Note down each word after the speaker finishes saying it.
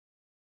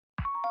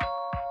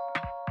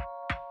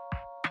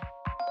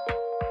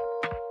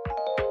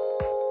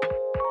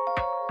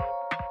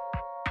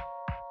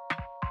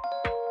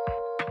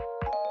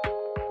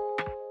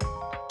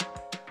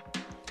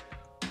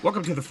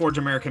Welcome to the Forge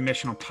America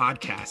Missional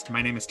Podcast.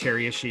 My name is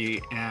Terry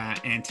Ishii,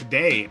 and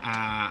today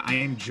I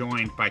am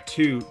joined by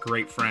two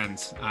great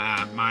friends.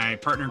 My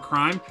partner in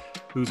crime,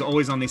 who's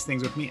always on these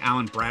things with me,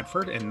 Alan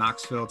Bradford in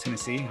Knoxville,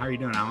 Tennessee. How are you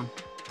doing, Alan?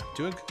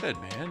 Doing good,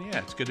 man. Yeah,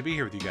 it's good to be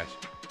here with you guys.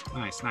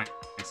 Nice.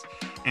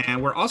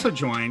 And we're also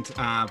joined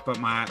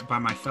by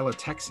my fellow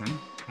Texan,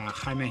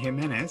 Jaime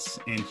Jimenez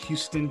in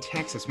Houston,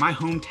 Texas, my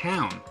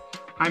hometown.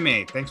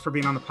 Jaime, thanks for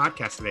being on the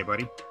podcast today,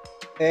 buddy.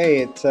 Hey,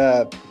 it's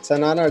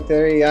an honor,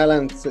 Terry,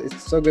 Alan.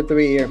 It's so good to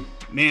be here.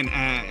 Man,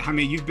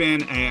 Jaime, you've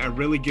been a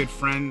really good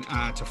friend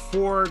to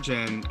Forge,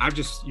 and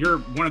you're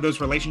one of those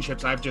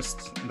relationships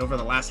over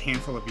the last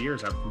handful of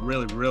years, I've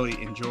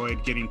really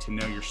enjoyed getting to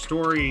know your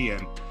story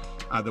and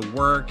the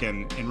work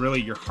and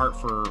really your heart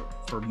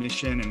for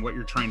mission and what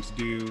you're trying to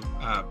do,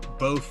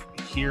 both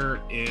here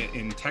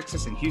in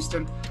Texas and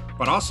Houston,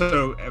 but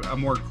also a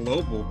more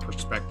global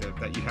perspective,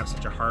 that you have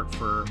such a heart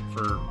for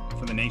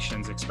the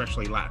nations,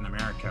 especially Latin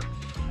America.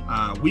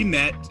 We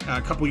met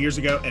a couple years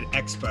ago at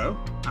Expo,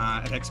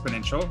 at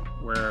Exponential,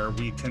 where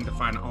we tend to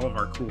find all of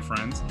our cool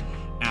friends.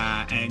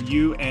 And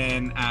you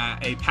and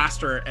a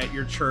pastor at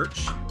your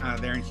church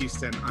there in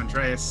Houston,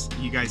 Andreas,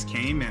 you guys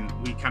came and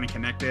we kind of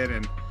connected,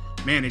 and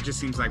man, it just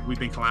seems like we've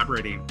been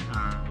collaborating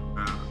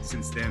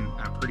since then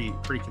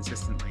pretty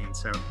consistently. And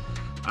so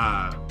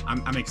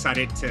I'm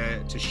excited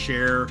to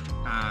share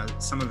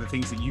some of the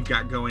things that you've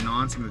got going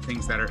on, some of the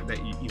things that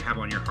you have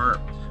on your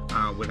heart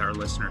with our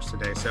listeners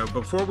today. So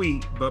before we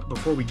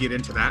get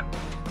into that,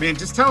 man,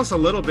 just tell us a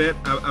little bit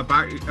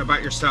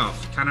about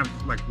yourself, kind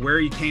of like where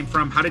you came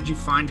from. How did you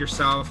find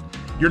yourself?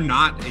 You're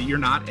not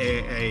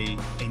a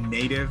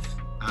native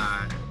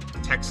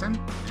Texan.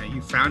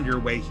 You found your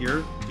way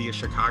here via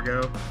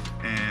Chicago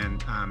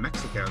and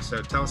Mexico.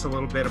 So tell us a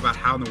little bit about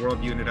how in the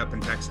world you ended up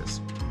in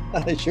Texas.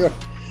 Sure.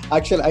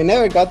 Actually, I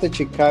never got to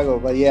Chicago,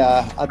 but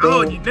yeah.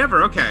 You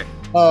never? Okay.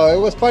 Oh, it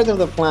was part of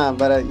the plan,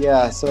 but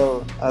yeah.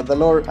 So the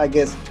Lord, I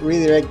guess,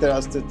 redirected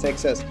us to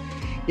Texas.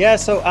 Yeah,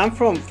 so I'm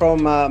from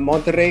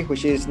Monterrey,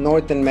 which is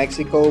northern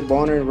Mexico,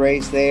 born and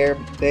raised there.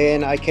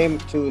 Then I came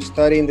to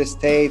study in the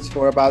States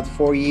for about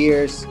 4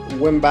 years,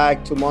 went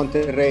back to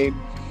Monterrey,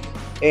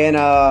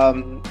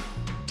 and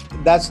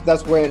that's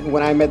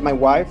when I met my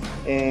wife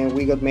and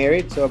we got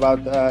married. So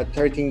about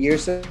 13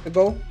 years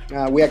ago,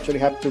 we actually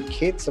have 2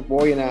 kids, a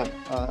boy and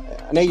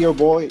an 8-year-old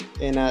boy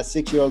and a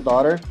 6-year-old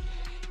daughter.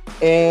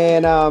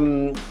 And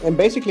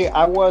basically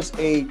I was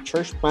a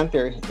church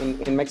planter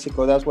in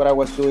Mexico. That's what I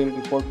was doing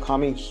before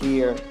coming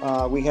here.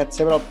 We had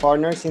several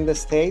partners in the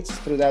States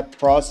through that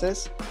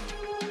process.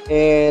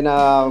 And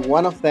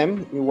one of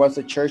them was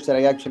the church that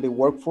I actually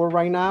work for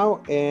right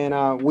now.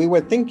 And we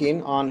were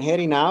thinking on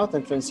heading out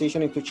and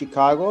transitioning to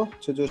Chicago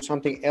to do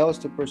something else,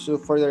 to pursue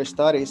further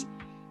studies.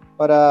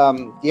 But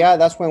yeah,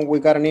 that's when we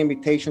got an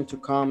invitation to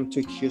come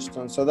to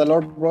Houston. So the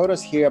Lord brought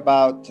us here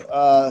about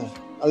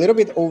a little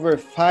bit over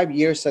 5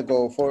 years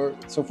ago. For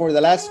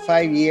the last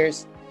 5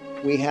 years,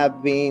 we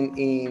have been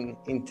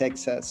in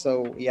Texas.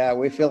 So yeah,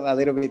 we feel a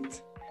little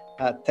bit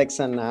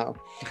Texan now.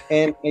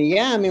 And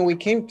yeah, I mean, we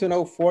came to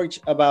know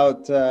Forge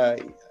about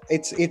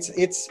is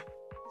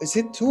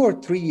it 2 or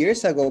 3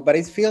 years ago, but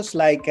it feels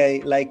like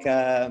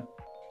a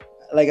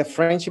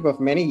friendship of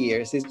many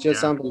years. It's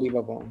just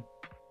unbelievable.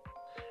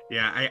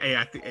 Yeah,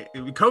 I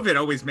COVID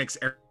always makes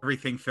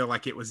everything feel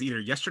like it was either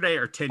yesterday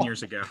or 10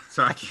 years ago.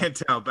 So I can't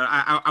tell, but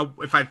I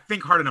if I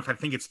think hard enough, I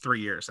think it's 3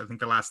 years. I think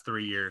the last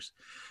 3 years.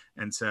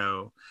 And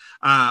so,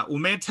 well,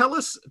 man, tell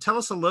us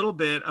a little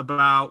bit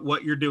about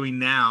what you're doing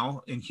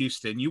now in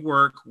Houston. You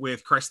work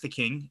with Christ the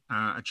King,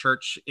 a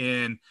church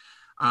in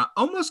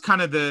almost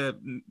kind of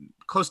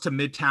close to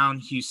Midtown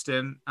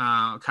Houston,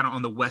 kind of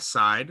on the west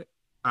side.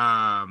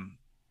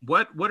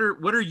 What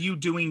are you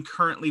doing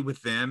currently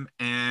with them?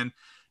 And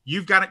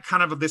you've got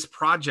kind of this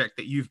project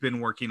that you've been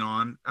working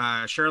on.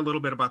 Share a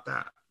little bit about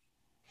that.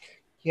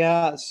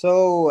 Yeah,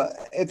 so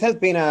it has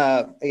been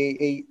a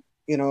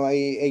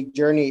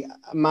journey.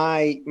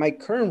 My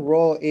current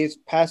role is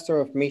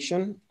pastor of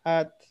mission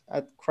at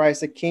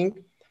Christ the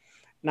King.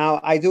 Now,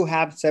 I do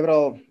have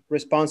several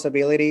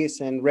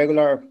responsibilities and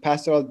regular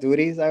pastoral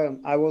duties,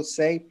 I will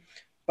say.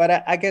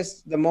 But I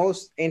guess the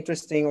most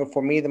interesting, or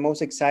for me, the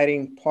most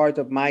exciting part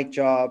of my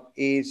job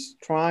is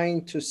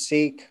trying to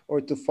seek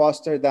or to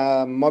foster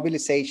the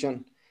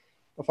mobilization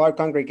of our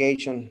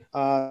congregation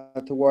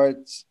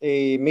towards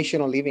a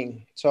missional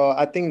living. So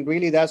I think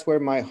really that's where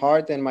my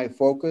heart and my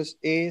focus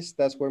is.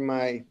 That's where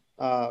my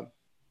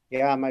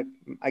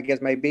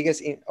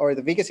biggest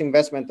the biggest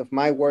investment of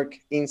my work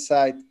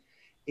inside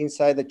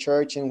the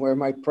church, and where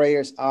my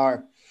prayers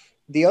are.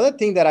 The other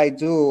thing that I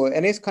do,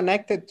 and it's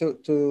connected to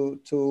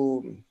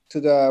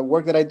the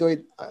work that I do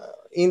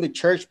in the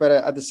church, but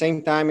at the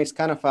same time, it's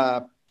kind of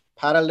a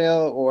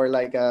parallel, or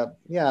like a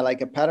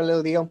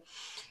parallel deal,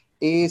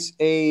 is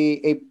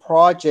a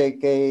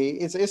project.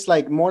 It's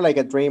like more like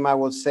a dream, I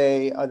would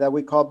say, that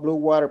we call Blue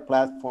Water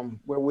Platform,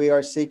 where we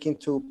are seeking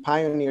to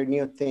pioneer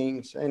new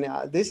things. And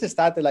this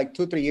started like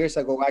 2-3 years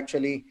ago,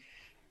 actually,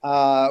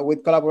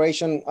 with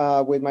collaboration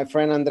with my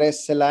friend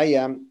Andres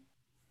Zelaya.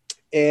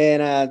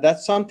 And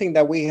that's something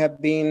that we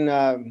have been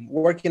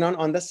working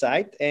on the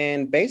site,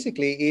 and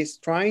basically is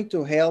trying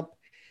to help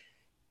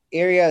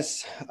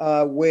areas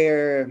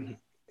where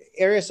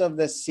areas of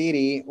the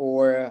city,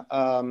 or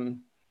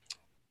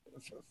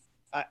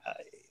I,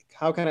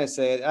 how can I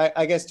say it?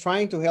 I guess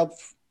trying to help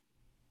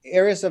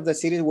areas of the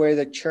city where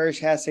the church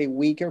has a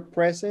weaker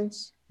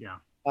presence. Yeah.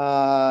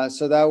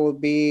 So that would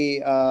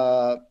be,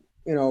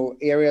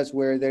 areas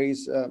where there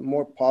is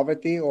more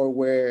poverty, or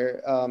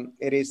where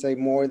it is a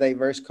more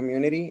diverse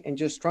community, and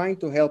just trying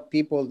to help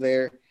people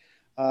there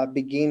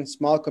begin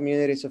small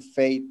communities of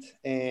faith,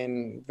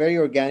 and very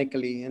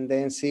organically, and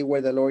then see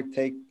where the Lord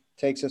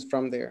takes us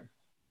from there.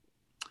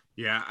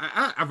 Yeah,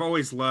 I've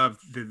always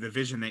loved the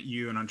vision that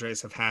you and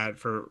Andreas have had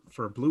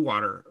for Blue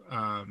Water.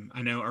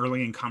 I know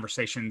early in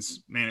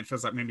conversations, man, it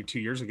feels like maybe 2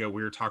 years ago,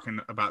 we were talking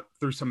about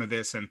through some of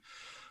this, and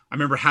I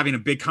remember having a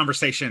big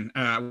conversation,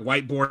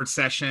 whiteboard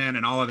session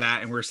and all of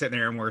that. And we were sitting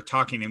there and we were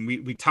talking, and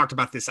we talked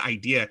about this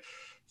idea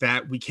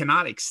that we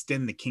cannot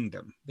extend the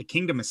kingdom. The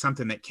kingdom is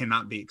something that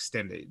cannot be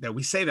extended. That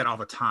we say that all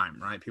the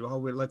time, right? People,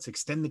 let's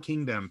extend the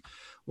kingdom,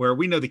 where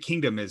we know the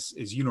kingdom is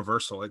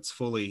universal. It's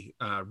fully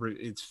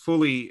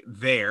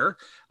there,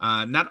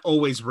 not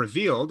always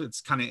revealed.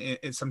 It's kind of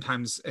it's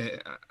sometimes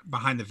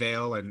behind the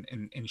veil and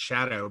in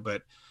shadow,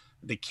 but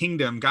the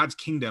kingdom, God's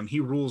kingdom,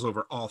 he rules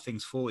over all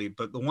things fully.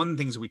 But the one of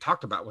the things we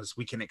talked about was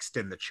we can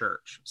extend the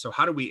church. So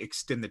how do we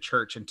extend the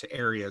church into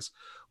areas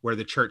where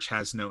the church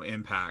has no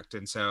impact?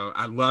 And so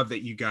I love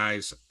that you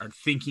guys are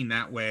thinking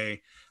that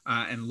way,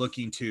 and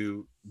looking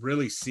to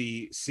really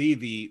see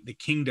the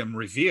kingdom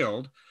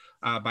revealed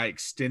by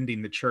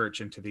extending the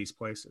church into these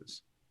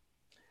places.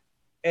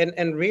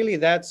 And really,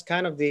 that's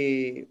kind of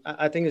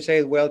I think you say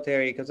it well,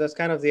 Terry, because that's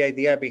kind of the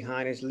idea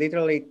behind it, is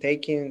literally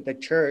taking the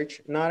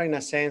church, not in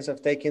a sense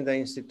of taking the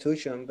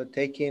institution, but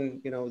taking,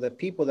 the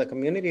people, the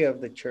community of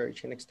the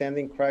church, and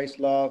extending Christ's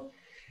love.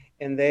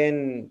 And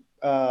then,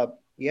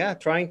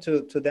 trying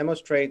to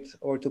demonstrate,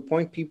 or to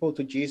point people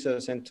to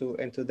Jesus, and to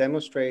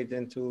demonstrate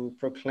and to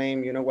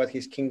proclaim, what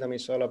his kingdom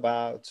is all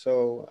about.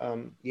 So,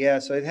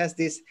 so it has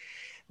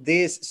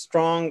this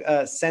strong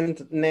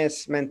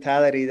sentness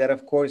mentality that,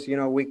 of course,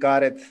 we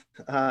got it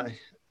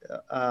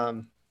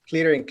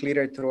clearer and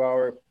clearer through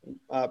our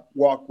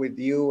walk with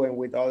you and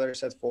with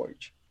others at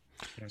Forge.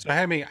 So,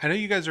 Jaime, I know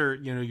you guys are,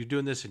 you're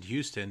doing this in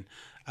Houston.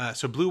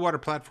 So Blue Water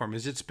Platform,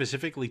 is it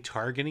specifically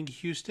targeting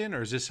Houston,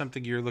 or is this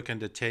something you're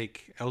looking to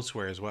take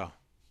elsewhere as well?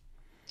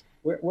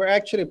 We're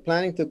actually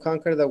planning to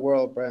conquer the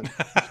world, Brent.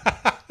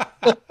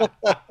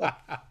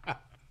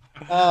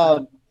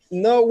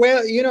 No,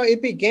 well,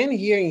 it began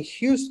here in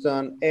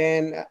Houston,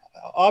 and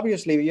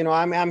obviously,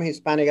 I'm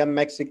Hispanic, I'm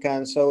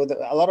Mexican, so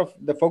a lot of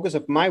the focus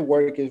of my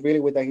work is really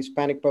with the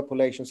Hispanic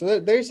population. So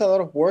there's a lot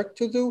of work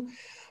to do,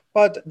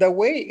 but the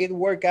way it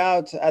worked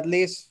out, at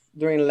least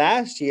during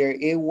last year,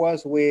 it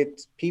was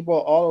with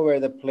people all over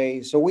the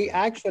place. So we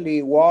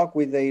actually walked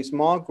with a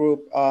small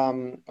group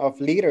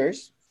of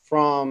leaders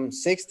from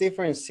 6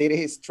 different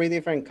cities, 3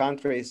 different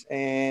countries,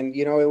 and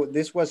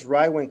this was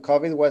right when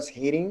COVID was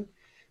hitting.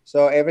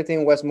 So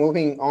everything was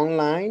moving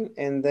online.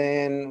 And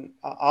then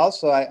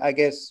also, I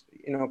guess,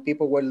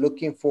 people were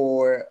looking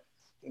for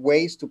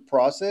ways to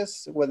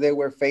process what they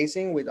were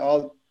facing with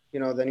all,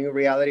 the new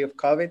reality of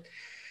COVID.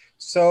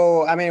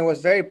 So, it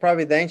was very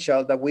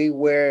providential that we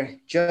were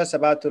just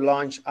about to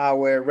launch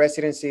our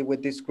residency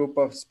with this group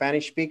of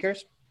Spanish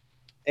speakers.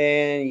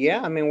 And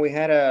we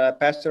had a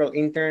pastoral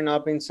intern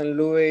up in St.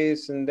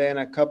 Louis, and then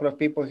a couple of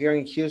people here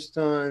in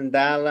Houston,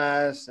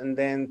 Dallas, and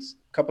then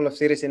a couple of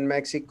cities in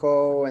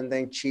Mexico, and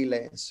then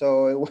Chile.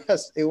 So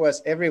it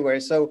was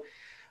everywhere. So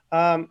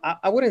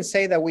I wouldn't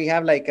say that we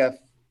have like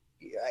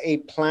a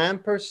plan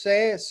per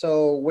se.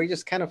 So we're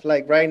just kind of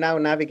like right now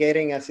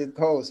navigating as it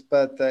goes.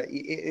 But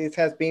it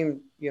has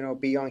been,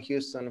 beyond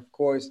Houston, of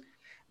course.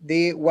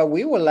 What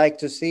we would like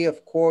to see,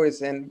 of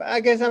course, and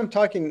I guess I'm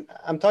talking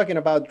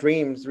about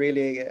dreams,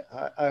 really.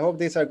 I hope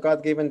these are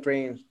God-given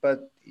dreams,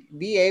 but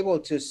be able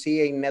to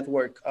see a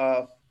network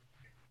of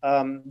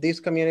these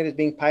communities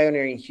being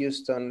pioneered in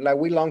Houston. Like,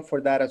 we long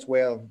for that as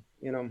well,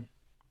 Yeah,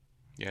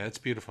 it's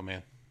beautiful,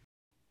 man.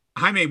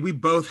 Jaime, we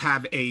both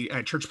have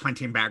a church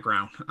planting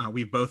background.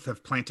 We both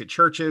have planted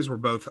churches. We're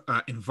both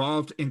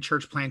involved in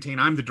church planting.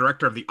 I'm the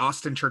director of the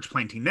Austin Church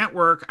Planting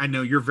Network. I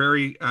know you're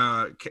very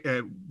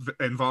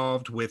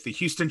involved with the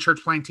Houston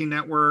Church Planting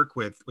Network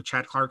with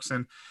Chad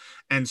Clarkson.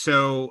 And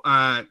so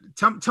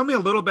tell me a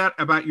little bit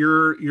about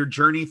your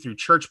journey through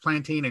church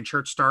planting and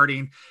church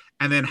starting,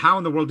 and then how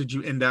in the world did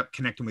you end up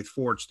connecting with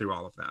Forge through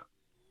all of that?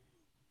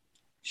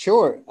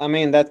 Sure.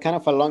 That's kind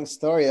of a long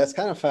story. That's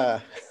kind of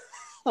a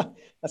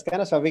that's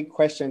kind of a big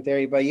question,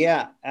 Terry. But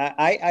yeah,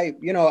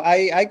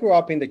 I grew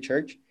up in the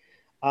church.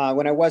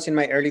 When I was in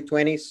my early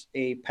 20s,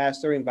 a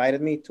pastor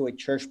invited me to a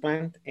church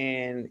plant,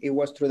 and it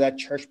was through that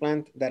church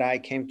plant that I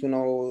came to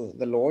know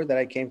the Lord,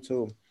 that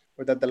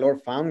the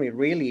Lord found me,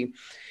 really.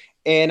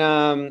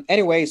 And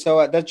anyway,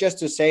 so that's just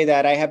to say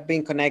that I have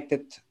been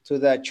connected to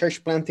the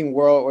church planting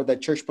world, or the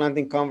church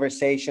planting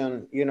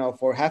conversation,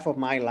 for half of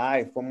my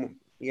life,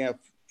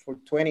 for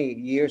 20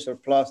 years or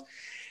plus.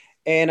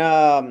 And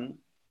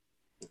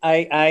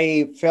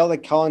I felt a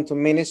call into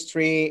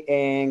ministry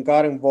and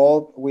got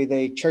involved with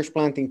a church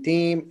planting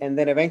team, and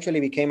then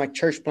eventually became a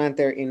church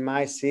planter in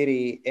my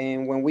city.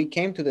 And when we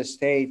came to the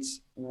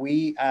States,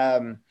 we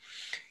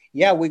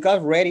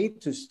got ready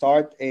to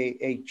start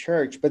a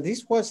church, but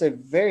this was a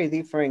very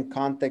different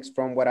context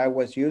from what I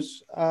was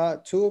used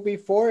to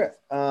before.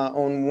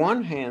 On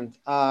one hand,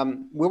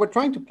 we were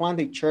trying to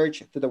plant a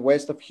church to the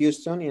west of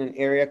Houston in an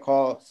area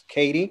called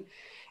Katy.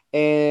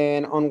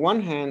 And on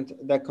one hand,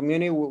 the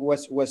community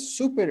was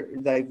super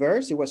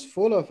diverse. It was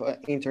full of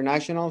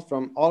internationals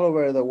from all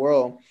over the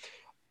world,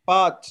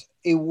 but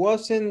it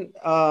wasn't.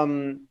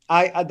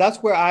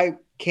 That's where I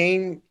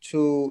came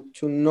to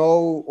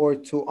know or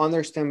to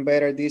understand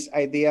better this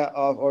idea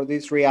of, or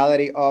this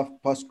reality of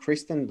post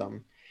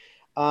Christendom.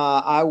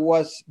 I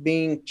was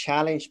being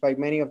challenged by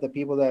many of the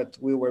people that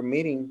we were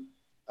meeting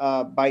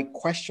by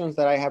questions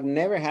that I have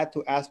never had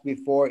to ask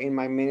before in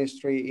my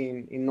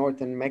ministry in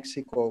northern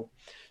Mexico.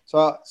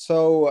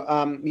 So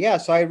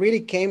I really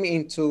came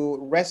into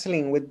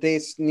wrestling with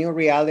this new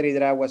reality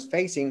that I was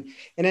facing.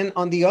 And then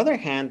on the other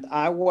hand,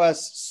 I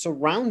was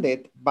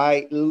surrounded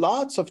by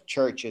lots of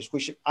churches,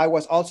 which I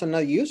was also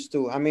not used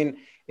to. I mean,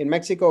 in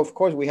Mexico, of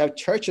course, we have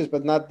churches,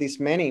 but not this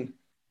many.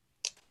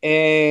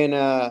 And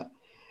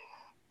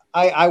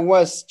I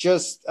was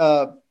just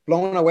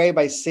blown away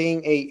by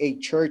seeing a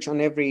church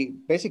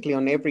basically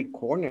on every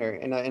corner,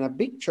 in a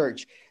big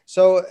church.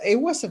 So it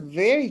was a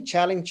very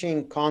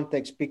challenging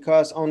context,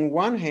 because on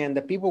one hand,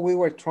 the people we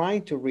were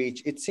trying to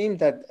reach, it seemed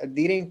that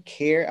didn't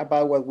care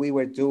about what we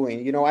were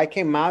doing. You know, I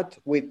came out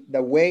with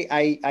the way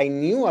I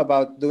knew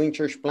about doing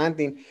church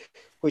planting,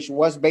 which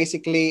was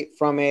basically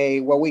from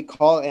what we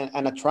call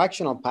an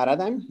attractional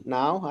paradigm.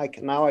 Now I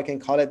can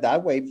call it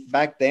that way.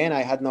 Back then,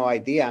 I had no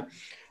idea.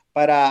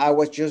 But I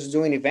was just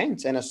doing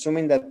events and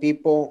assuming that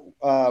people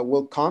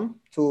will come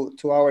to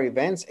our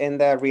events.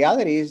 And the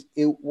reality is,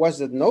 it was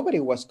that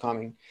nobody was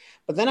coming.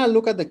 But then I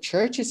look at the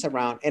churches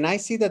around, and I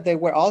see that they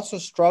were also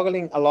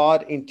struggling a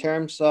lot in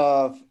terms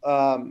of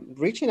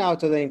reaching out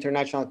to the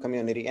international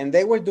community. And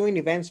they were doing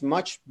events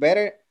much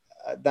better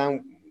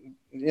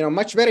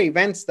much better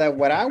events than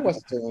what I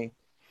was doing.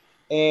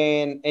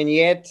 And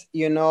yet,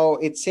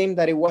 it seemed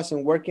that it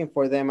wasn't working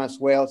for them as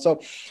well.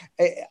 So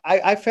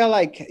I felt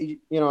like,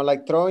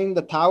 like throwing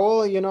the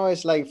towel,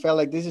 it's like, felt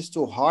like this is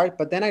too hard.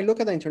 But then I look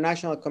at the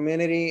international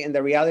community and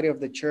the reality of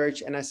the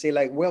church, and I say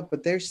like, well,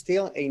 but there's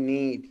still a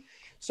need.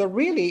 So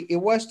really, it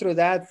was through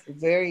that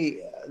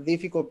very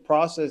difficult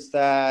process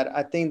that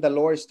I think the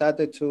Lord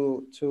started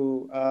to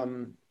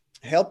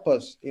help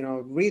us,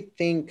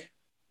 rethink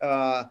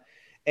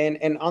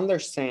and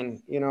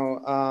understand, I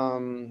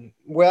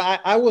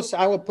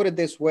will put it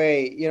this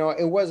way,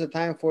 it was a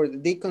time for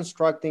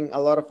deconstructing a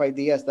lot of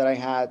ideas that I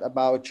had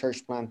about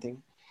church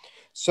planting.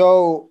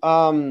 So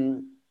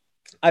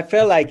I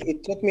felt like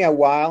it took me a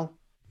while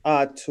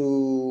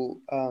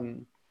to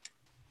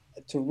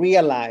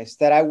realize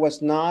that I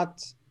was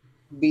not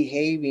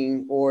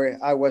behaving, or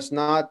I was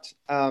not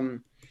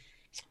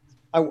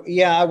we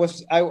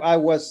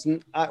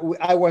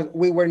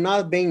were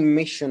not being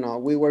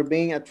missional. We were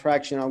being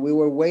attractional. We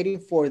were waiting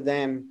for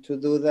them to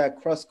do the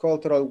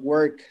cross-cultural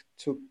work,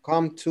 to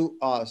come to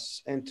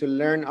us and to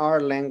learn our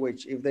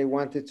language if they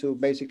wanted to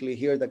basically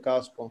hear the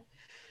gospel.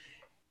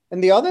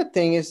 And the other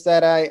thing is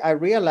that I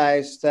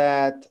realized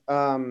that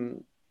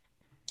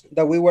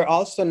that we were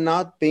also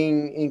not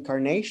being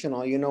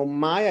incarnational.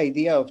 My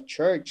idea of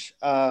church,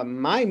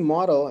 my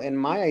model and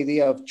my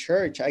idea of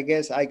church, I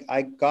guess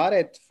I got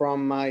it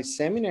from my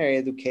seminary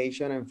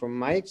education and from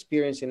my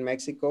experience in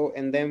Mexico,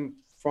 and then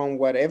from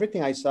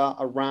everything I saw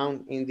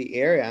around in the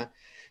area.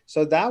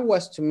 So that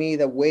was, to me,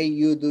 the way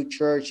you do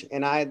church.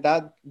 And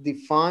that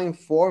defined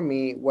for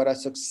me what a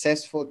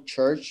successful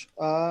church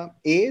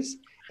is.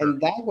 And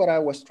that's what I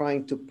was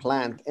trying to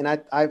plant. And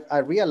I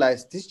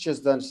realized this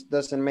just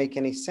doesn't make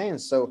any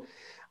sense. So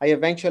I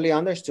eventually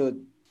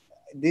understood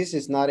this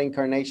is not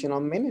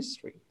incarnational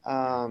ministry.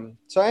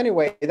 So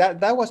anyway,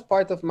 that was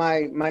part of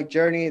my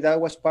journey. That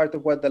was part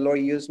of what the Lord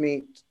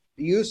to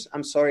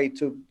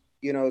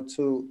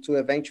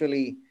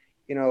eventually,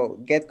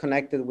 get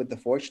connected with the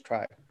Forge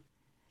tribe.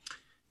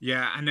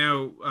 Yeah, I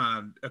know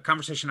a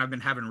conversation I've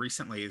been having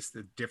recently is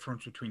the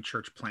difference between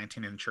church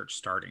planting and church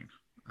starting.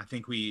 I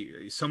think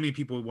so many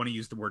people want to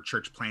use the word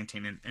church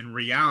planting, and in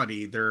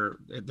reality, they're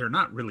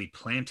not really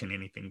planting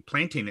anything.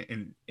 Planting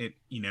in it,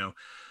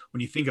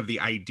 when you think of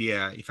the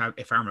idea, if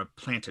I'm to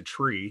plant a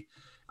tree,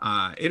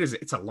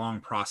 it's a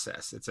long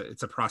process.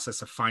 It's a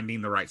process of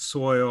finding the right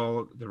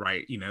soil, the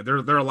right, there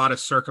are a lot of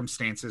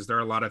circumstances. There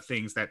are a lot of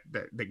things that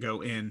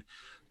go in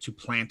to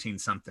planting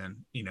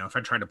something. If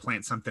I try to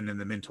plant something in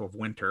the middle of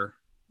winter,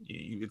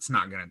 it's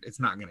not gonna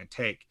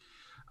take.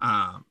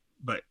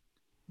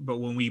 But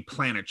when we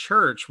plant a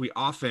church, we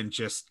often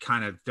just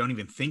kind of don't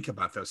even think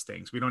about those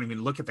things. We don't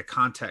even look at the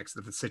context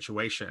of the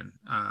situation,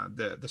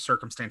 the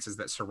circumstances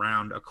that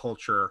surround a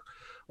culture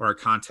or a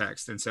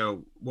context. And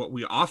so what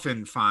we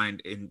often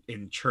find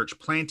in church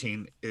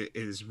planting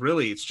is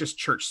really, it's just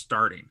church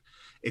starting.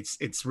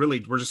 It's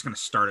really, we're just going to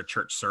start a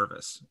church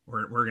service.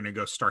 We're going to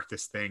go start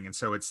this thing. And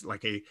so it's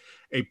like a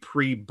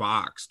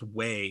pre-boxed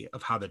way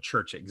of how the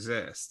church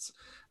exists.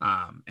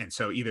 And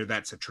so either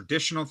that's a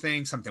traditional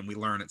thing, something we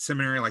learn at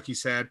seminary, like you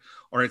said,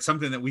 or it's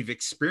something that we've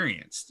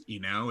experienced.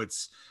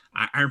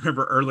 I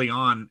remember early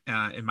on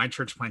in my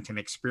church planting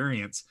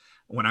experience,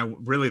 when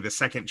the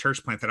second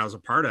church plant that I was a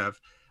part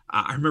of,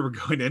 I remember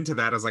going into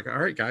that. I was like, all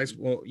right, guys,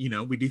 well,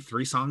 we do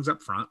 3 songs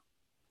up front.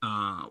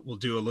 We'll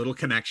do a little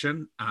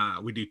connection.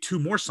 We do 2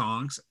 more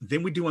songs,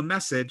 then we do a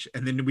message,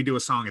 and then we do a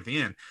song at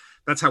the end.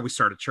 That's how we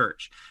start a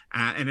church.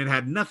 And it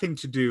had nothing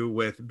to do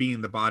with being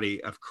the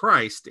body of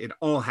Christ. It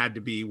all had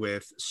to be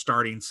with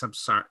starting some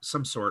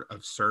sort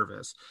of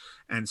service.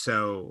 And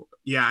so,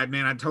 yeah,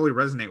 man, I totally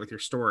resonate with your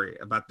story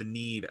about the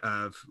need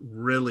of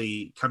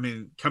really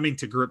coming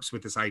to grips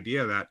with this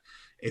idea that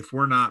if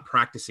we're not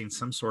practicing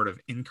some sort of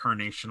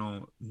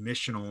incarnational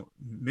missional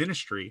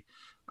ministry,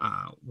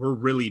 we're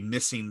really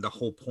missing the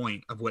whole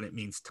point of what it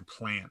means to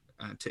plant,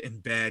 to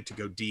embed, to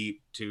go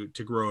deep, to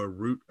grow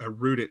a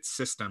rooted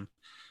system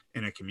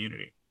in a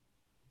community.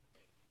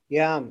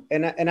 Yeah,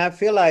 and I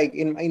feel like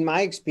in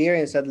my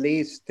experience, at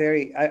least,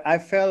 Terry, I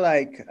felt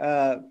like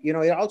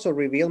it also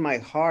revealed my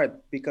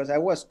heart, because I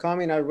was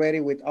coming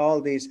already with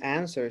all these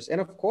answers, and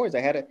of course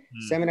I had a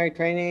seminary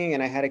training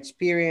and I had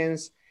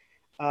experience,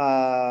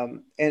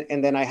 and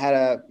then I had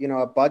a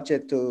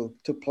budget to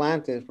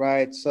plant it,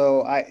 right?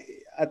 So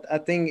I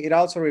think it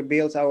also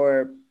reveals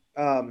our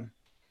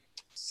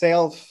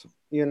self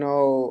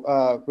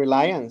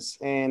reliance,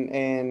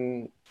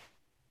 and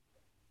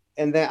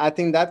then I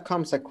think that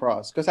comes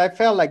across, because I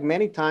felt like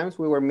many times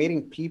we were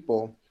meeting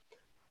people,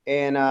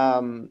 and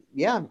I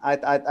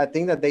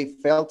think that they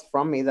felt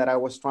from me that I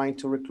was trying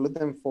to recruit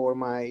them for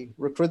my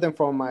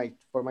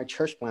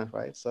church plant,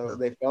 right? So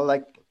they felt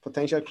like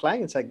potential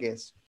clients, I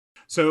guess.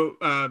 So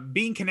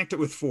being connected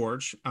with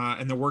Forge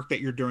and the work that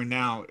you're doing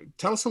now,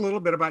 tell us a little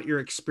bit about your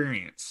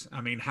experience.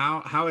 I mean,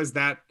 how has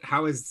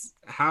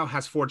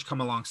Forge come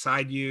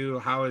alongside you?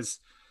 How's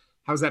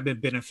that been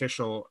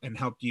beneficial and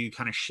helped you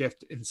kind of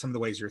shift in some of the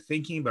ways you're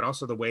thinking, but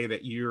also the way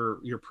that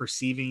you're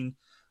perceiving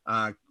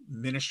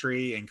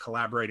ministry and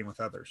collaborating with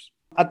others?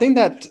 I think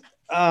that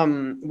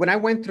when I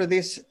went through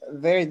this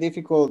very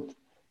difficult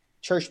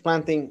church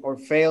planting or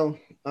failed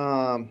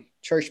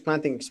church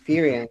planting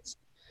experience,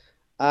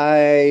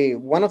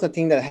 one of the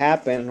things that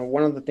happened, or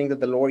one of the things that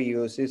the Lord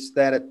used, is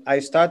that I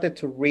started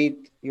to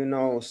read,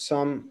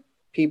 some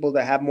people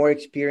that have more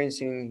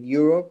experience in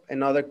Europe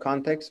and other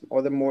contexts,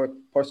 or the more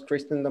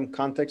post-Christendom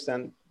context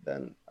than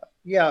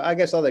I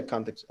guess other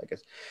contexts, I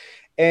guess.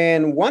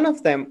 And one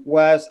of them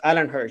was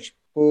Alan Hirsch,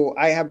 who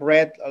I have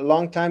read a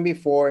long time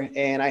before,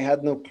 and I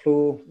had no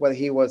clue what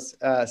he was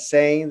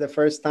saying the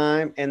first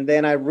time. And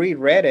then I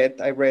reread it.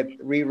 I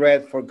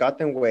reread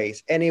Forgotten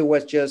Ways, and it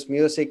was just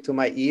music to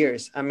my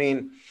ears. I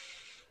mean,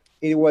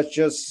 it was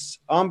just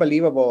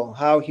unbelievable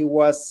how he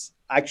was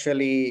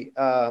actually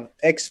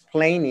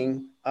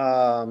explaining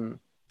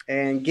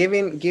and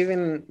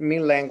giving me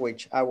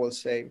language, I will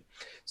say.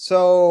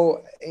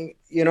 So,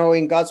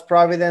 in God's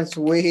providence,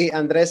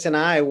 Andres and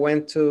I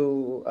went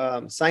to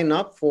sign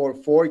up for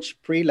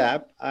Forge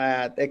Pre-Lab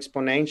at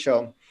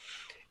Exponential.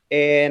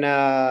 And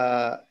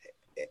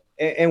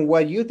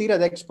what you did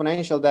at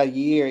Exponential that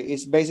year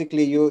is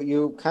basically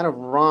you kind of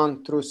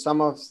run through some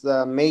of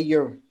the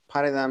major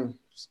paradigms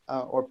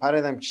or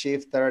paradigm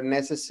shifts that are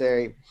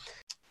necessary.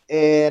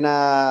 And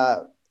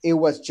it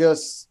was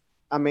just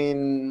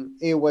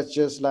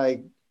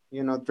like,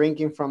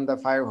 drinking from the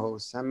fire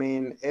hose. I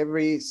mean,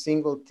 every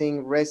single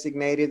thing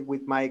resonated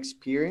with my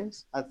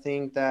experience. I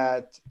think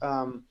that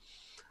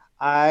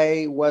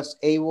I was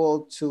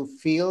able to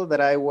feel that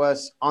I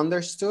was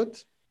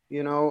understood,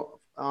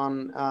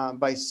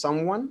 by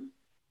someone.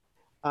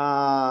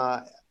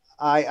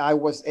 I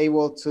was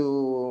able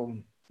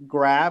to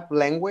grab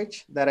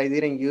language that I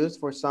didn't use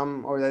for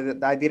some, or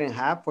that I didn't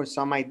have for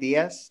some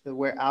ideas that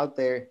were out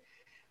there.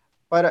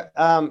 But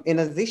in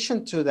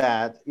addition to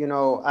that,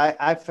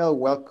 I felt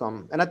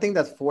welcome. And I think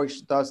that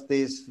Forge does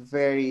this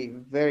very,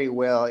 very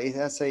well. It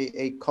has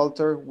a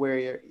culture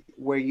where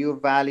you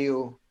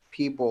value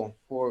people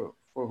for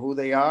who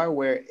they are,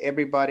 where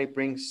everybody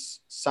brings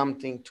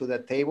something to the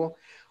table,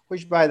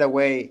 which, by the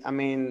way, I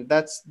mean,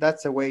 that's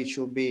the way it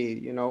should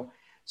be,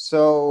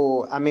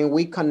 So, I mean,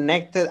 we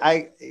connected.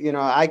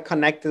 I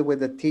connected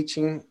with the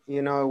teaching,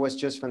 it was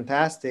just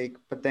fantastic.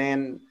 But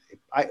then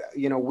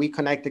we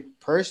connected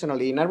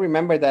personally. And I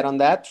remember that on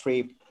that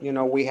trip,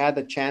 we had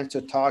the chance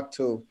to talk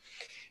to,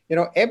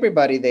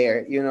 everybody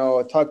there,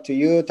 talk to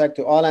you, talk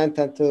to Alan,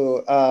 talk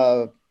to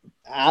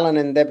Alan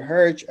and Deb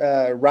Hirsch,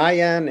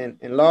 Ryan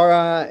and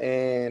Laura,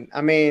 and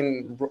I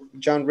mean,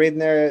 John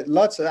Ridner,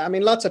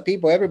 lots of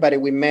people, everybody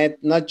we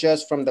met, not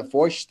just from the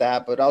Forge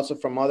staff, but also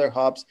from other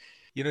hubs.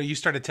 You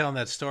started telling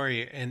that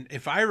story, and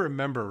if I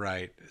remember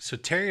right, so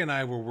Terry and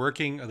I were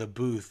working at the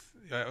booth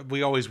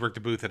we always work the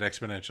booth at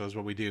Exponential is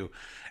what we do.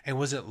 And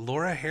was it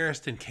Laura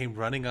Harrison came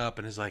running up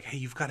and is like, "Hey,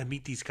 you've got to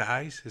meet these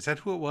guys." Is that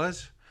who it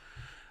was?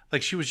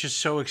 Like she was just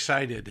so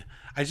excited.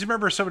 I just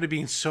remember somebody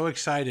being so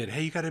excited.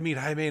 "Hey, you got to meet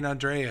Jaime and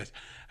Andreas."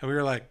 And we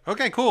were like,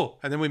 "Okay, cool."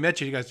 And then we met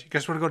you. You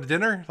guys want to go to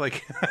dinner?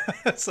 Like,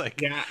 it's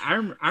like, Yeah,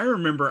 I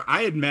remember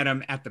I had met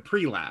him at the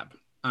pre-lab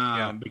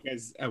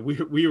because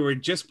we were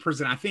just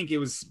present. I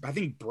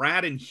think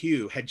Brad and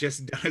Hugh had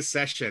just done a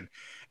session,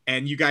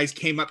 and you guys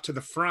came up to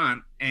the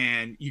front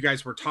and you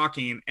guys were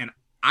talking, and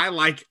I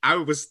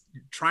was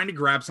trying to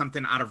grab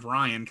something out of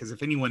Ryan, because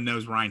if anyone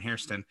knows Ryan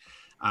Hairston,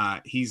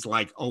 he's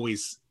like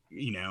always,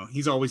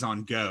 he's always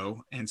on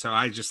go, and so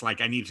I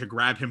needed to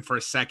grab him for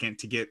a second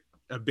to get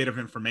a bit of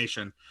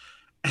information.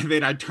 And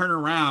then I turn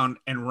around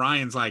and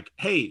Ryan's like,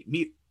 "Hey,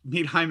 meet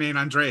Jaime and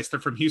Andreas.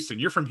 They're from Houston.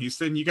 You're from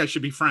Houston. You guys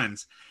should be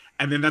friends."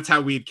 And then that's how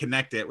we'd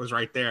connect. It was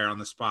right there on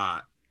the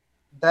spot.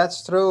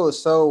 That's true.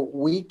 So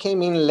we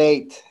came in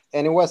late,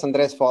 and it was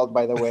Andres' fault,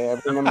 by the way.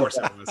 I remember Of course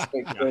it was.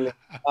 really.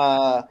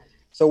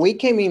 So we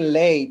came in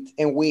late,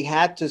 and we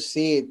had to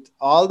sit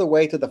all the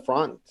way to the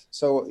front.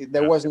 So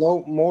there was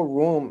no more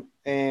room,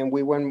 and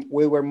we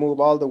were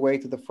moved all the way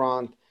to the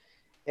front.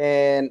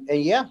 And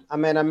yeah, I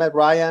mean, I met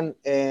Ryan,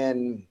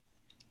 and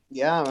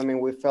yeah, I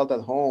mean, we felt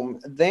at home.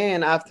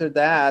 Then after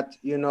that,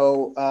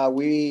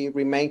 we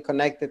remained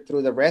connected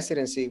through the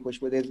residency,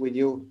 which we did with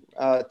you,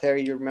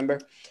 Terry, you remember?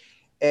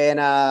 And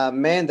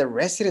man, the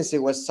residency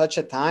was such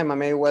a time. I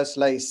mean, it was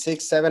like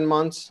 6-7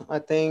 months, I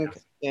think.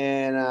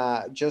 And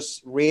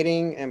just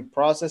reading and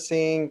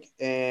processing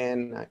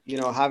and,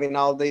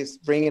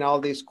 bringing all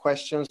these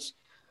questions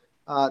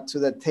to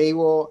the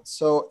table.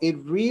 So it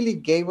really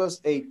gave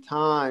us a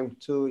time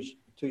to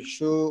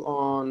chew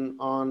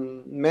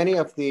on many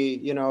of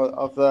the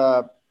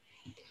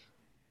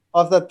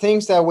of the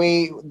things that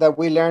we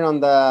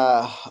learned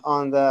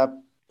on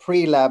the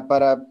pre-lab.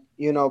 But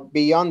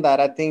beyond that,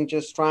 I think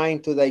just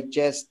trying to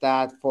digest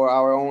that for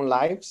our own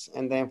lives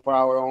and then for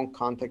our own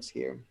context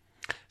here.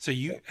 So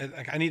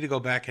I need to go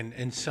back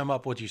and sum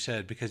up what you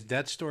said, because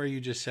that story you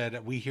just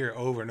said, we hear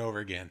over and over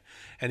again.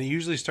 And it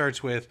usually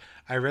starts with,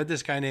 "I read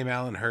this guy named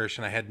Alan Hirsch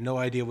and I had no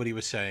idea what he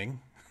was saying."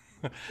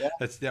 Yeah.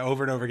 That's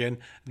over and over again.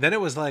 Then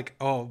it was like,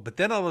 oh, but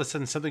then all of a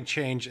sudden something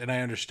changed and I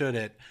understood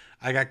it.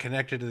 I got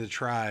connected to the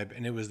tribe,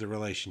 and it was the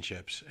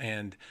relationships.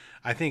 And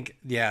I think,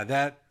 yeah,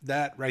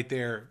 that right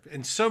there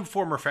in some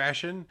form or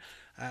fashion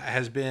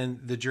has been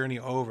the journey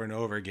over and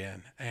over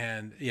again.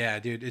 And yeah,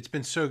 dude, it's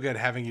been so good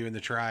having you in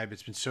the tribe.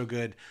 It's been so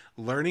good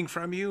learning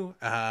from you,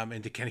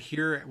 and to kind of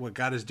hear what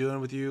God is doing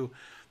with you.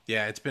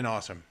 Yeah, it's been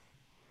awesome.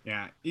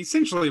 Yeah.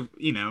 Essentially,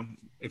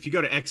 if you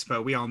go to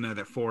Expo, we all know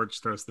that Forge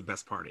throws the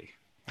best party.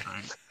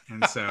 Right.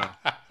 And so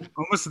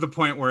almost to the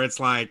point where it's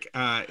like,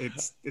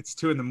 it's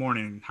 2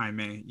 a.m,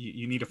 Jaime,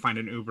 you need to find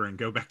an Uber and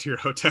go back to your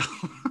hotel.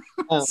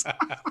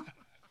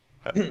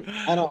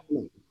 I don't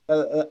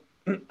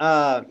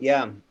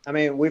yeah, I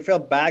mean, we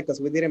felt bad because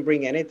we didn't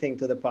bring anything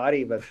to the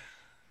party, but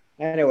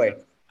anyway.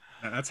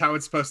 That's how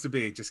it's supposed to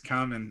be. Just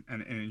come and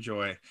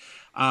enjoy.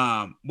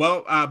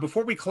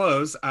 Before we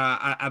close,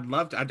 I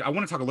want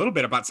to talk a little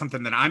bit about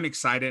something that I'm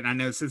excited. And I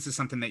know this is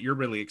something that you're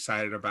really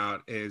excited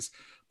about. Is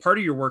part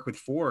of your work with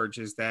Forge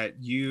is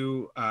that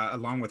you,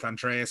 along with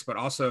Andreas, but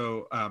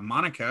also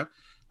Monica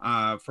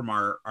from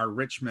our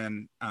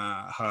Richmond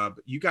hub,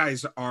 you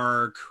guys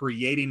are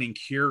creating and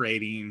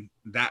curating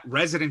that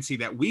residency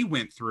that we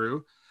went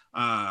through.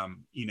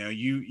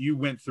 You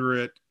went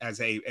through it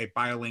as a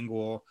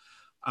bilingual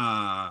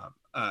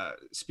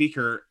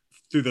speaker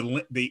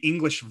through the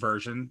English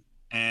version,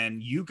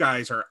 and you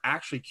guys are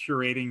actually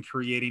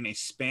creating a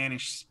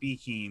Spanish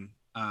speaking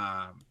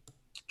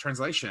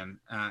translation,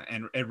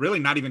 and really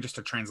not even just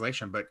a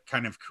translation, but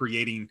kind of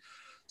creating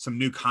some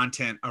new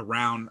content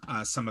around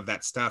some of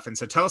that stuff. And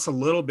so tell us a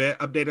little bit,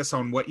 update us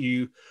on what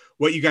you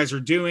guys are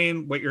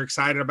doing, what you're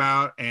excited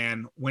about,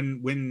 and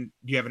when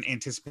do you have an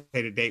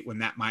anticipated date when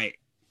that might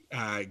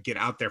get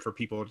out there for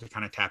people to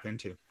kind of tap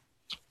into?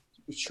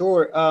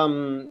 Sure.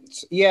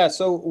 Yeah.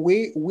 So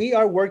we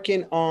are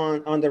working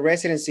on the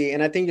residency,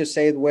 and I think you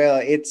said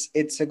well.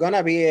 It's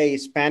gonna be a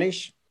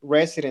Spanish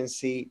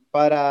residency,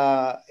 but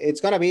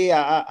it's gonna be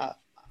I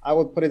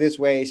would put it this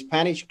way: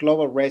 Spanish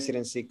global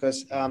residency,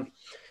 because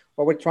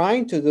what we're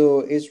trying to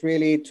do is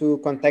really to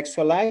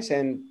contextualize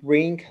and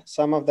bring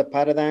some of the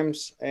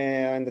paradigms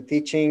and the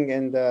teaching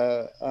and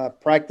the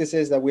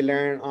practices that we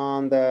learn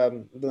on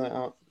the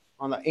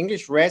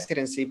English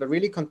residency, but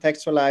really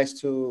contextualize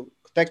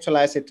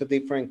it to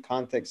different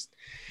contexts.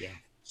 Yeah.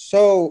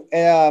 So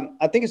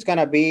I think it's going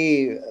to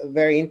be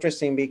very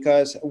interesting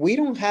because we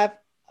don't have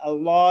a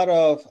lot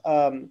of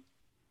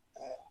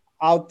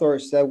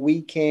authors that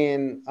we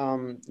can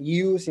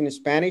use in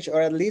Spanish,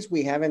 or at least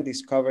we haven't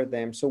discovered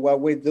them. So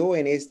what we're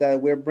doing is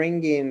that we're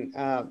bringing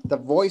the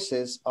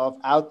voices of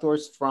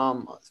authors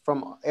from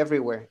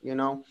everywhere,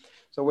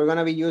 So we're going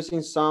to be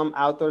using some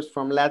authors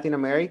from Latin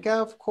America,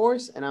 of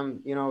course, and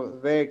I'm,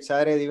 very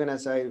excited even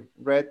as I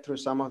read through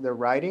some of their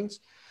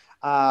writings.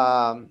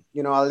 a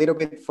little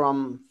bit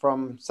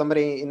from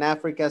somebody in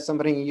Africa,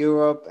 somebody in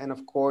Europe, and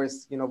of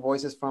course,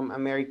 voices from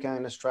America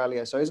and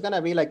Australia. So it's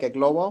gonna be like a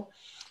global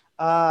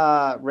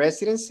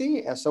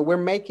residency. So we're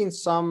making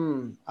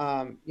some,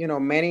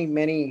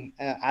 many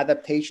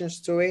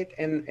adaptations to it,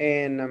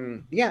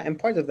 and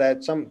part of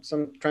that, some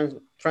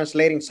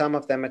translating some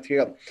of the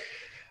material.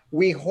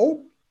 We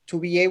hope to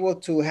be able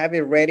to have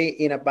it ready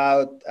in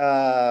about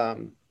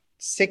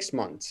 6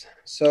 months.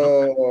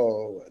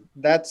 So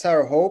that's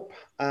our hope.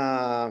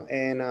 Yeah,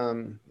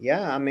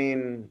 I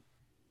mean,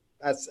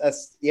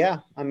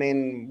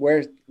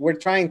 we're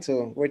trying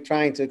to,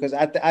 because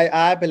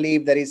I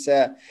believe that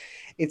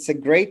it's a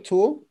great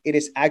tool. It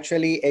is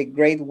actually a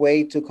great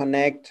way to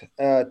connect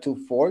to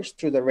Forge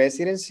through the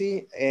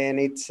residency, and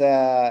it's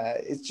I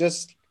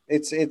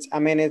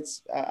mean,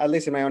 it's at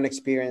least in my own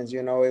experience,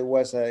 it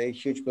was a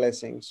huge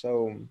blessing.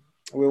 So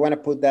we want to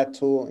put that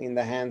tool in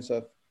the hands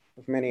of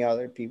many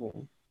other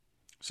people.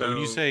 So when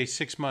you say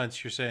 6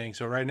 months, you're saying,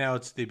 so right now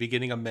it's the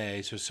beginning of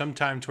May. So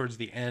sometime towards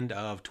the end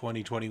of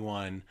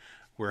 2021,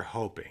 we're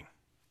hoping.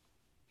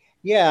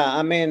 Yeah,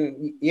 I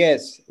mean,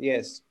 yes.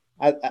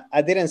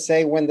 I didn't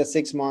say when the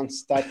 6 months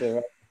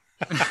started.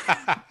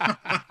 Right?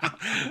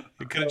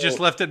 You could have just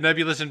left it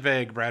nebulous and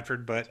vague,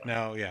 Bradford, but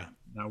no, yeah.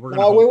 No,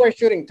 we were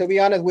shooting, to be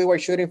honest, we were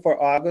shooting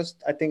for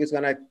August. I think it's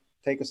going to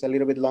take us a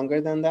little bit longer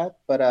than that,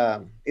 but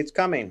it's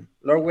coming.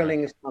 Lord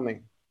willing, it's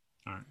coming.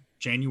 All right.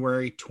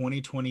 January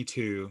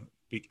 2022,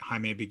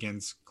 Jaime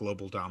begins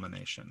global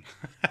domination.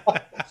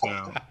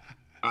 So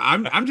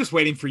I'm just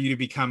waiting for you to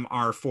become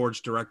our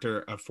Forge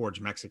director of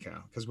Forge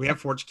Mexico, because we have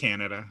Forge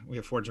Canada, we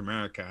have Forge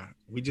America.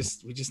 We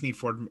just need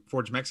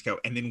Forge Mexico,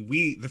 and then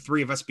the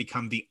three of us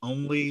become the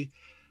only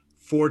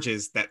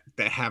forges that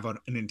have an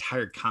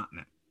entire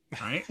continent.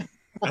 Right?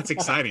 That's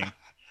exciting.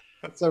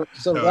 So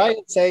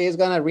Ryan say he's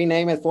gonna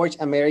rename it Forge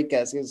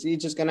Americas.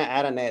 He's just gonna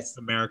add an S.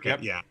 America,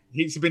 yep. Yeah.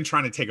 He's been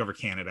trying to take over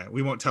Canada.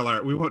 We won't tell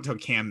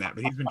Cam that,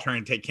 but he's been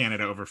trying to take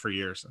Canada over for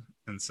years.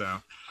 And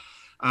so,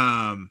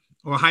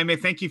 well, Jaime,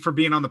 thank you for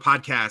being on the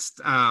podcast.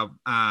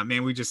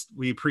 Man,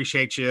 we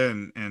appreciate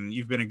you, and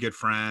you've been a good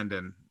friend,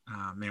 and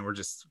man, we're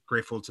just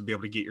grateful to be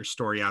able to get your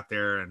story out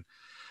there. And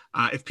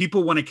if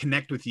people want to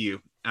connect with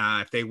you,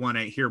 if they want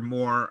to hear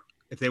more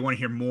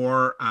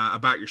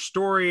about your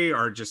story,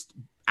 or just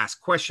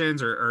ask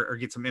questions or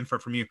get some info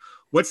from you,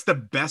 what's the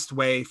best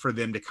way for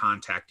them to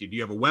contact you? Do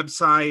you have a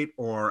website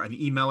or an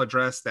email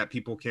address that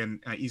people can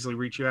easily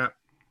reach you at?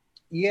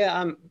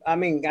 Yeah, I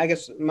mean, I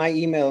guess my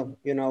email,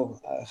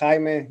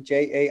 Jaime,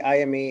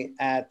 Jaime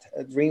at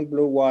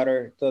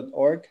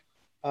dreambluewater.org.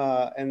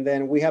 And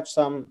then we have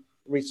some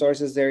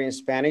resources there in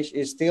Spanish.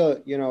 It's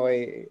still,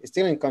 it's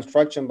still in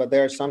construction, but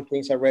there are some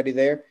things already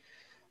there.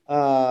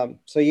 So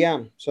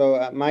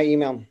my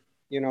email,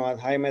 at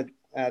Jaime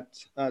at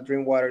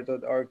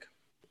dreamwater.org.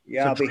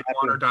 Yeah, so I'll be happy.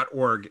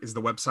 Dreamwater.org is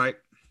the website.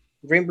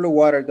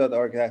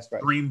 Dreambluewater.org. That's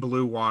right.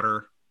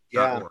 Dreambluewater.org.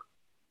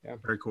 Yeah.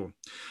 Very cool.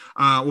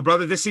 Well,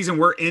 brother, this season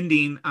we're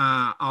ending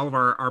all of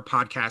our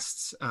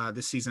podcasts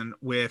this season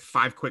with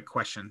 5 quick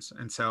questions.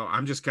 And so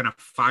I'm just going to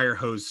fire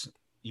hose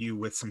you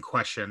with some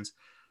questions.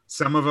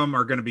 Some of them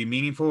are going to be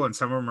meaningful and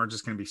some of them are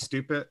just going to be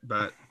stupid,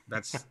 but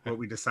that's what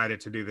we decided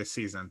to do this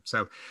season.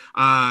 So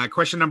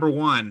question number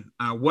 1,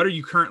 what are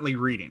you currently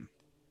reading?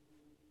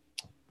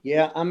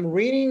 Yeah, I'm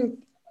reading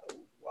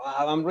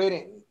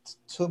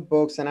 2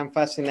 books and I'm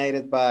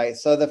fascinated by.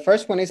 So the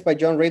first one is by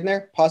John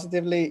Ridner,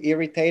 Positively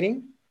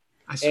Irritating.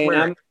 I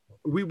swear,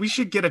 we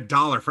should get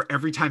 $1 for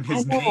every time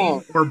his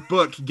name or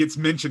book gets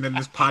mentioned in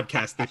this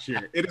podcast this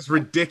year. It is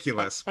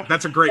ridiculous.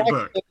 That's a great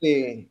book.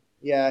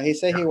 Yeah, he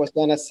said he was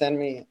going to send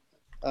me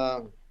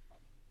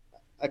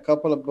a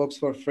couple of books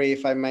for free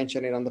if I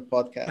mention it on the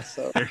podcast.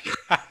 So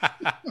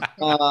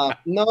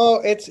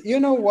no, it's,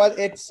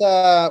 it's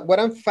what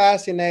I'm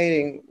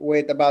fascinating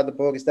with about the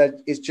book is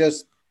that it's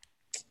just,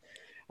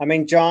 I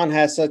mean, John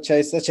has such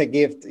a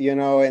gift,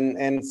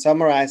 and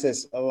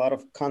summarizes a lot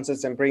of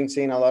concepts and brings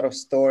in a lot of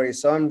stories.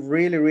 So I'm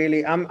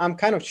really, I'm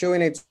kind of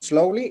chewing it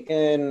slowly,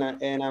 and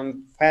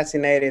I'm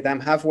fascinated. I'm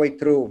halfway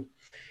through.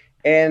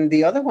 And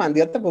the other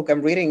book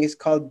I'm reading is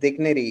called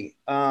Dignity.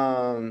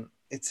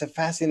 It's a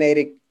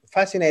fascinating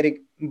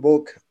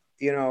book.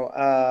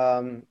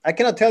 I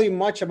cannot tell you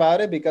much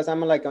about it because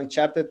I'm like on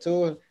chapter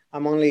 2.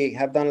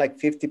 Have done like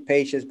 50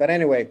 pages. But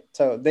anyway,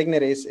 so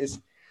Dignity is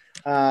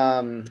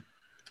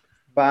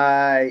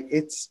by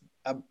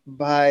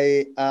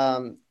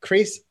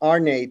Chris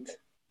Arnott,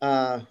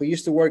 who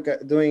used to work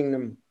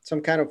doing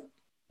some kind of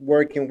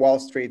work in Wall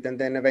Street, and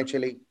then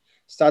eventually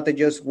started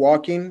just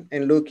walking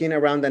and looking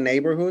around the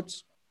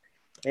neighborhoods,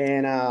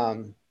 and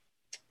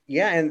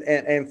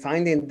and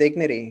finding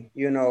dignity,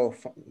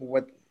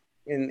 what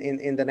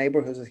in the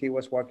neighborhoods that he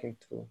was walking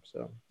through.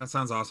 So that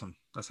sounds awesome.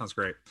 That sounds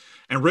great.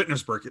 And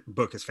Ridner's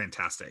book is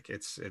fantastic.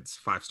 It's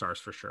 5 stars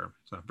for sure.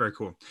 So very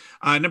cool.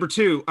 Number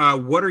 2,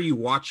 what are you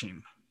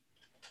watching?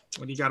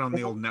 What do you got on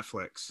the old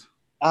Netflix?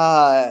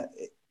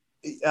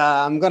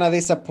 I'm gonna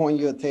disappoint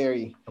you,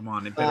 Terry. Come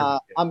on, it better be good.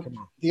 I'm Come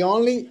on. the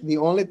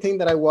only thing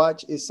that I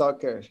watch is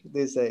soccer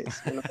these days.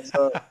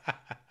 So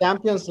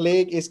Champions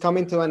League is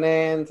coming to an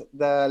end.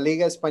 The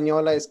Liga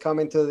Española is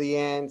coming to the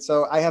end.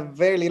 So I have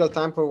very little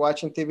time for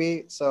watching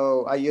TV.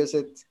 So I use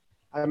it.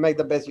 I make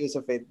the best use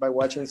of it by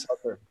watching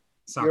soccer,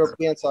 Soccer.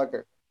 European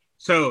soccer.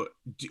 So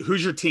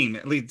who's your team?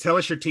 Tell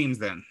us your teams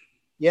then.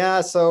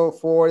 Yeah. So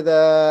for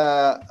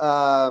the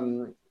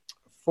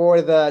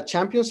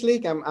Champions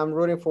League, I'm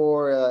rooting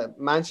for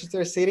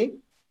Manchester City,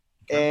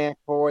 Okay. and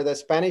for the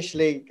Spanish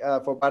League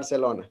for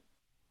Barcelona.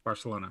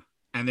 Barcelona.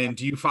 And then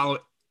do you follow,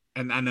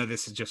 and I know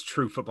this is just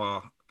true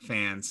football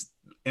fans,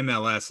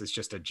 MLS is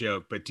just a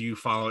joke, but do you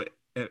follow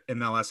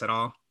MLS at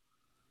all?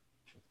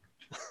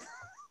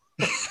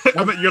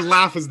 I mean, your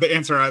laugh is the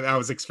answer I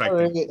was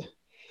expecting.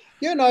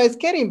 It's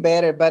getting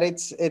better, but I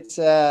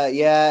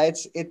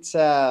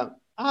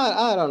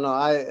don't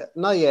know.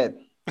 Not yet.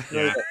 Not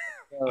Yeah.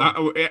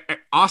 yet.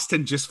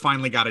 Austin just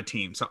finally got a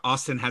team. So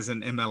Austin has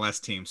an MLS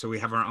team. So we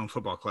have our own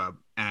football club.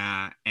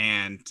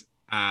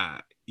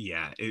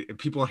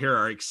 People here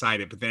are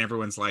excited, but then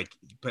everyone's like,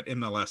 but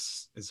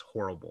MLS is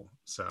horrible.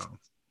 So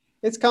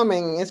It's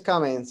coming. It's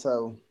coming.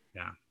 So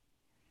yeah,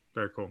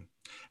 very cool.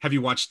 Have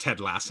you watched Ted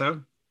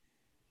Lasso?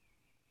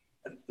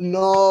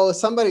 no,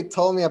 somebody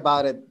told me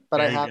about it, but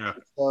There I you haven't.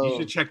 go. So You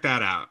should check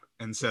that out.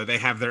 And so they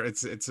have their,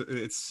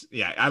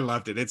 yeah, I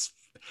loved it.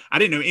 I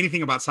didn't know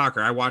anything about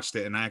soccer. I watched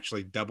it and I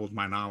actually doubled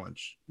my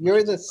knowledge.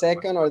 you're the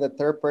second or the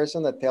third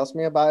person that tells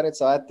me about it.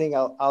 So I think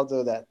I'll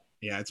do that.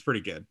 Yeah, it's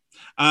pretty good.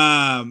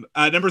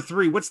 Number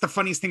 3, what's the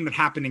funniest thing that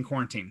happened in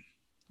quarantine?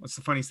 What's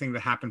the funniest thing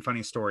that happened?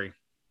 Funny story.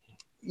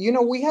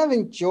 We have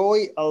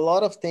enjoyed a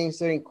lot of things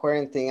during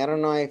quarantine. I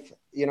don't know if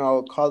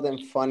call them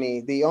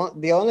funny. The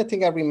only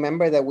thing I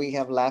remember that we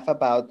have laughed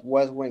about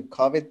was when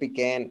COVID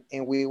began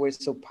and we were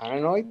so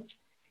paranoid.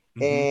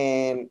 Mhm.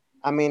 And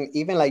I mean,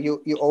 even like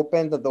you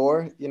open the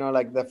door,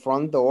 like the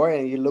front door,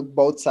 and you look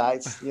both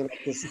sides,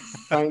 just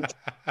trying to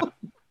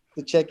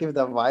check if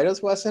the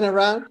virus wasn't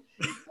around.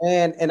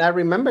 And I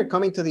remember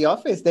coming to the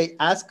office, they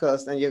asked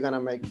us, and you're gonna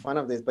make fun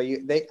of this, but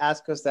they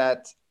asked us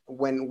that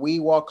when we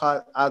walk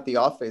out the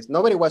office,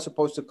 nobody was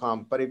supposed to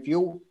come, but if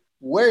you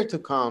were to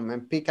come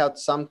and pick out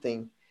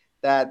something,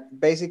 that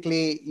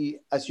basically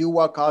as you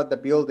walk out the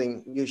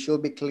building, you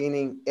should be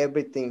cleaning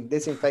everything,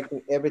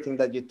 disinfecting everything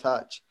that you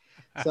touch.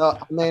 So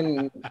I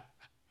mean,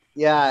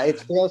 yeah,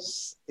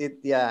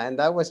 and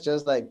that was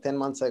just like 10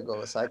 months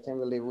ago. So I can't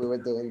believe we were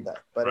doing that.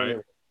 But Right.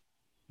 anyway.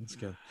 That's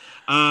good.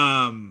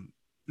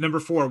 Number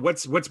 4,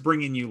 what's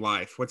bringing you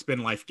life? What's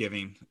been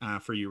life-giving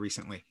for you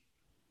recently?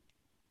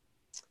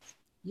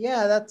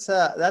 Yeah, that's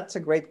a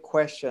great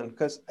question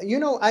because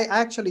I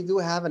actually do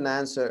have an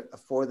answer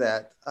for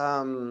that.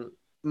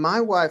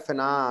 My wife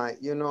and I,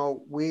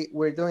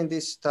 we're doing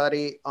this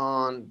study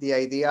on the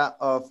idea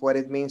of what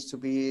it means to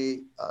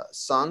be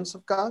sons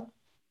of God,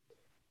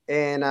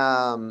 and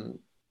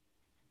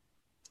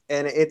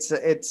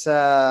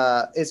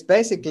it's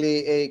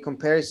basically a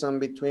comparison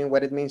between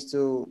what it means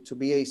to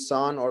be a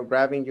son or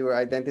grabbing your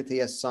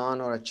identity as son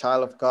or a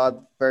child of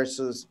God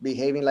versus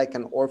behaving like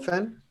an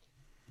orphan.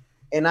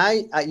 And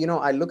I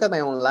look at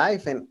my own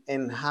life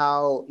and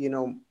how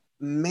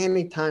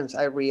many times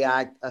I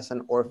react as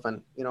an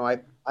orphan.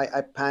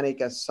 I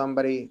panic as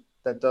somebody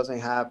that doesn't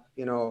have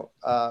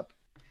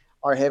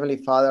our heavenly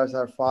Father as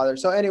our Father.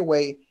 So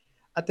anyway,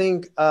 I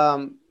think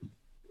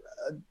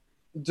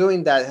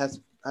doing that has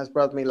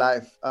brought me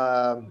life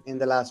in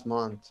the last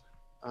month.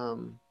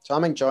 So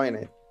I'm enjoying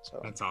it. So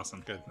That's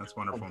awesome. Good. That's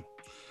wonderful.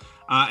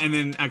 And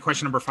then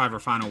question number 5, our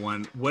final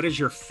one. What is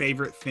your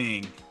favorite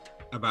thing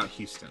about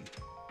Houston?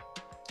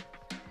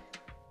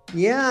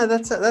 yeah,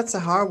 that's a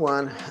hard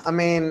one. I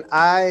mean,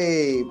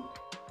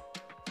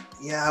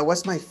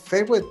 what's my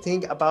favorite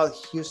thing about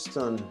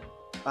Houston?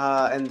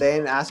 And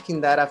then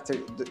asking that after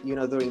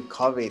during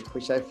COVID,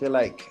 which I feel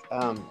like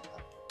I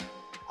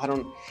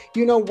don't.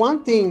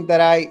 One thing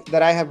that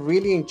I have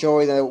really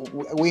enjoyed that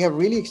we have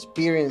really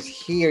experienced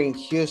here in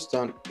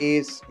Houston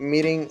is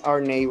meeting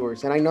our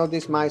neighbors. And I know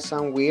this might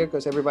sound weird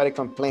because everybody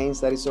complains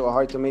that it's so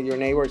hard to meet your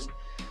neighbors,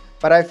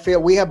 but I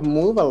feel we have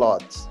moved a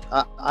lot.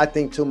 I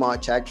think too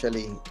much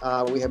actually.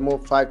 We have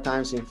moved 5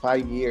 times in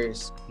 5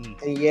 years,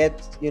 and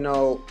yet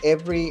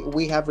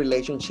we have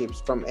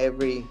relationships from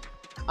every.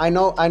 I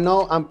know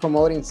I'm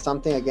promoting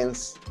something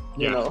against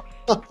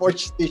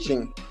porch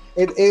fishing.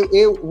 It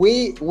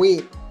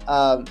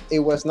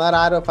was not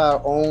out of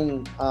our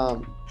own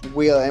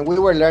will, and we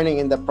were learning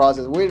in the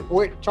process.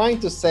 We're trying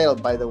to sail,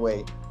 by the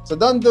way, so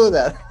don't do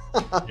that.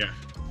 Yeah.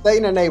 Stay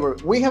in a neighbor.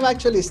 We have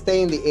actually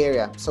stayed in the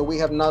area, so we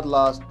have not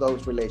lost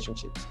those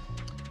relationships.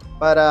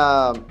 But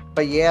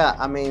yeah,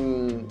 I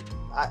mean,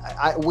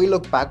 we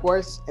look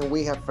backwards and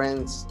we have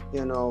friends,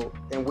 and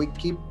we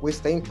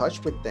stay in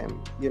touch with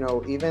them,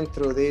 even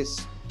through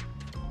this.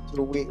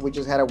 We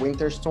just had a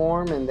winter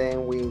storm, and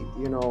then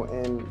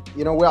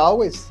we're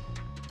always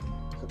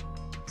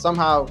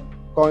somehow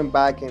going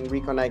back and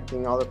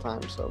reconnecting all the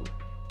time. So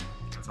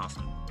That's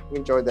awesome. we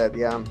enjoyed that.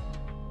 Yeah.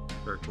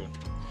 Very cool.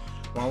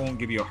 Well, I won't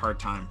give you a hard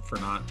time for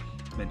not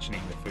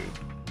mentioning the food.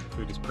 The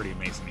food is pretty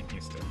amazing in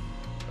Houston.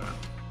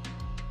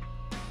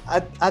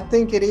 I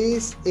think it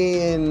is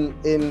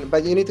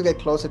but you need to get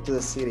closer to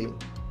the city.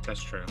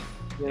 That's true.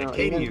 You know,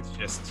 Katy even, is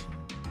just.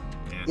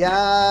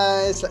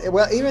 yeah,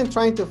 well, even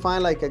trying to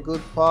find like a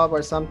good pub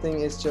or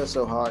something is just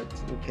so hard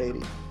in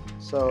Katy.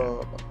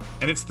 So. Yeah.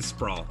 And it's the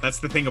sprawl. That's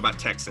the thing about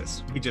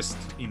Texas. We just,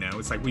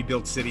 it's like we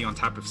build city on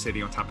top of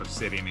city on top of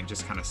city, and it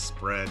just kind of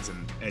spreads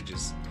and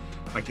edges.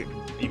 Like,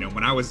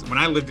 when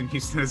I lived in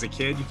Houston as a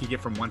kid, you could get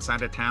from one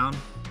side of town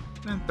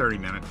in 30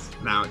 minutes.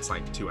 Now it's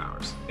like 2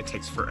 hours. It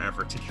takes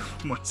forever to get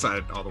from one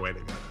side all the way to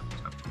the other.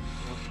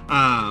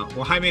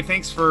 Well, Jaime,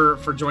 thanks for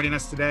joining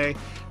us today.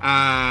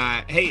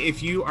 Hey,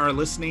 if you are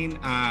listening,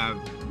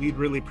 we'd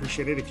really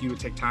appreciate it if you would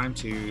take time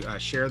to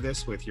share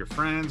this with your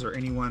friends or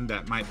anyone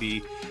that might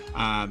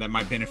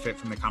benefit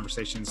from the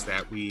conversations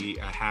that we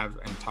have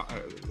and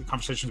the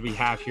conversations we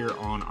have here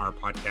on our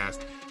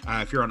podcast.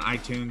 If you're on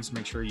iTunes,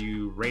 make sure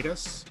you rate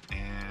us,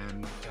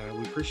 and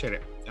we appreciate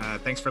it.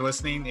 Thanks for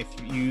listening. If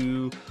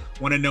you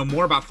want to know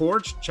more about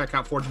Forge, check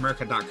out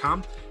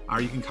forgeamerica.com,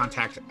 or you can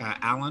contact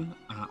Alan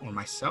or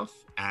myself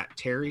at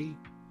Terry,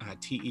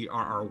 Terry,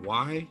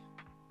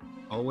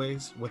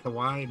 always with a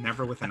Y,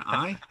 never with an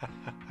I,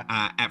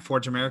 at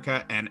Forge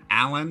America, and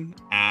Alan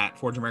at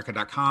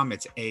forgeamerica.com.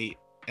 It's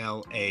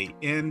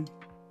ALAN,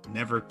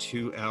 never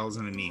two L's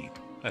and an E.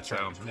 That's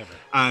right.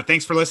 Never.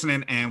 Thanks for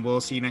listening, and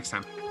we'll see you next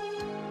time.